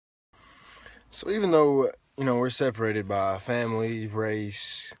So even though, we're separated by family,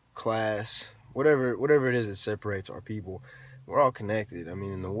 race, class, whatever it is that separates our people, we're all connected. I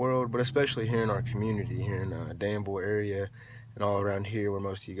mean, in the world, but especially here in our community, here in Danville area, and all around here where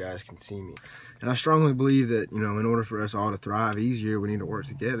most of you guys can see me. And I strongly believe that, in order for us all to thrive easier, we need to work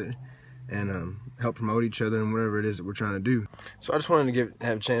together and help promote each other in whatever it is that we're trying to do. So I just wanted to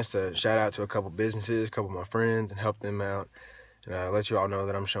have a chance to shout out to a couple businesses, a couple of my friends, and help them out. And let you all know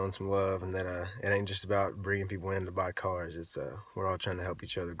that I'm showing some love, and that it ain't just about bringing people in to buy cars. It's we're all trying to help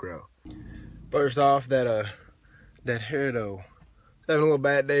each other grow. First off, that hair though, having a little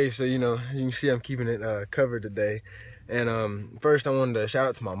bad day, so as you can see, I'm keeping it covered today. And first, I wanted to shout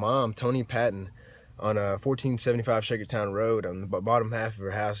out to my mom, Tony Patton, on 1475 Shakertown Road. On the bottom half of her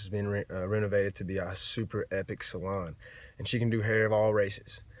house has been renovated to be a super epic salon, and she can do hair of all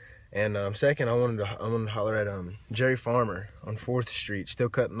races. And second, I wanted to holler at Jerry Farmer on 4th Street, still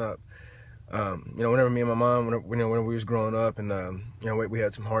cutting up. Whenever me and my mom, whenever we was growing up, and we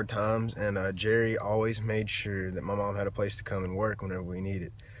had some hard times, and Jerry always made sure that my mom had a place to come and work whenever we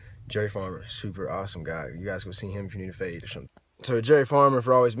needed. Jerry Farmer, super awesome guy. You guys go see him if you need a fade or something. So Jerry Farmer,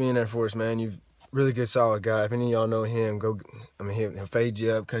 for always being there for us, man. You've really good, solid guy. If any of y'all know him, he'll fade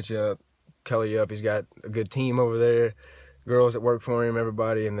you up, cut you up, color you up. He's got a good team over there. Girls that work for him,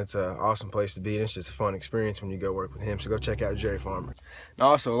 everybody, and it's an awesome place to be, and it's just a fun experience when you go work with him. So go check out Jerry Farmer. And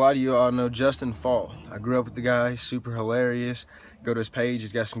also, a lot of you all know Justin Fall. I grew up with the guy, super hilarious. Go to his page,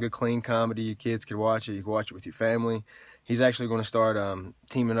 he's got some good clean comedy. Your kids can watch it, you can watch it with your family. He's actually going to start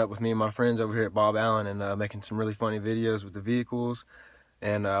teaming up with me and my friends over here at Bob Allen, and making some really funny videos with the vehicles.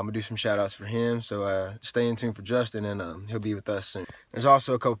 And I'm gonna do some shout outs for him, so stay in tune for Justin, and he'll be with us soon. There's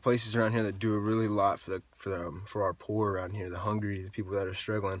also a couple places around here that do a really lot for our poor around here, the hungry, the people that are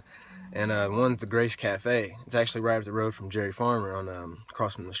struggling. And one's the Grace Cafe. It's actually right up the road from Jerry Farmer, on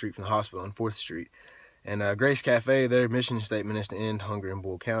across from the street from the hospital on 4th Street. And Grace Cafe, their mission statement is to end hunger in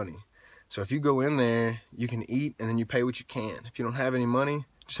Bull County. So if you go in there, you can eat, and then you pay what you can. If you don't have any money,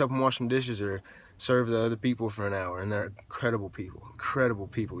 just help them wash some dishes or serve the other people for an hour. And they're incredible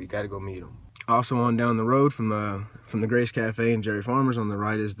people. You got to go meet them. Also, on down the road from the Grace Cafe and Jerry Farmer's, on the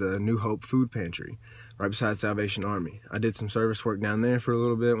right is the New Hope Food Pantry, right beside Salvation Army. I did some service work down there for a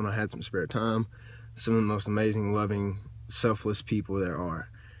little bit when I had some spare time. Some of the most amazing, loving, selfless people there are.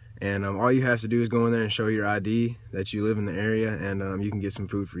 And all you have to do is go in there and show your ID that you live in the area, and you can get some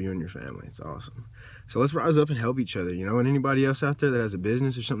food for you and your family. It's awesome. So let's rise up and help each other, and anybody else out there that has a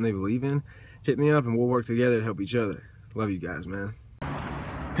business or something they believe in, hit me up and we'll work together to help each other. Love you guys, man.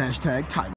 #Tiger.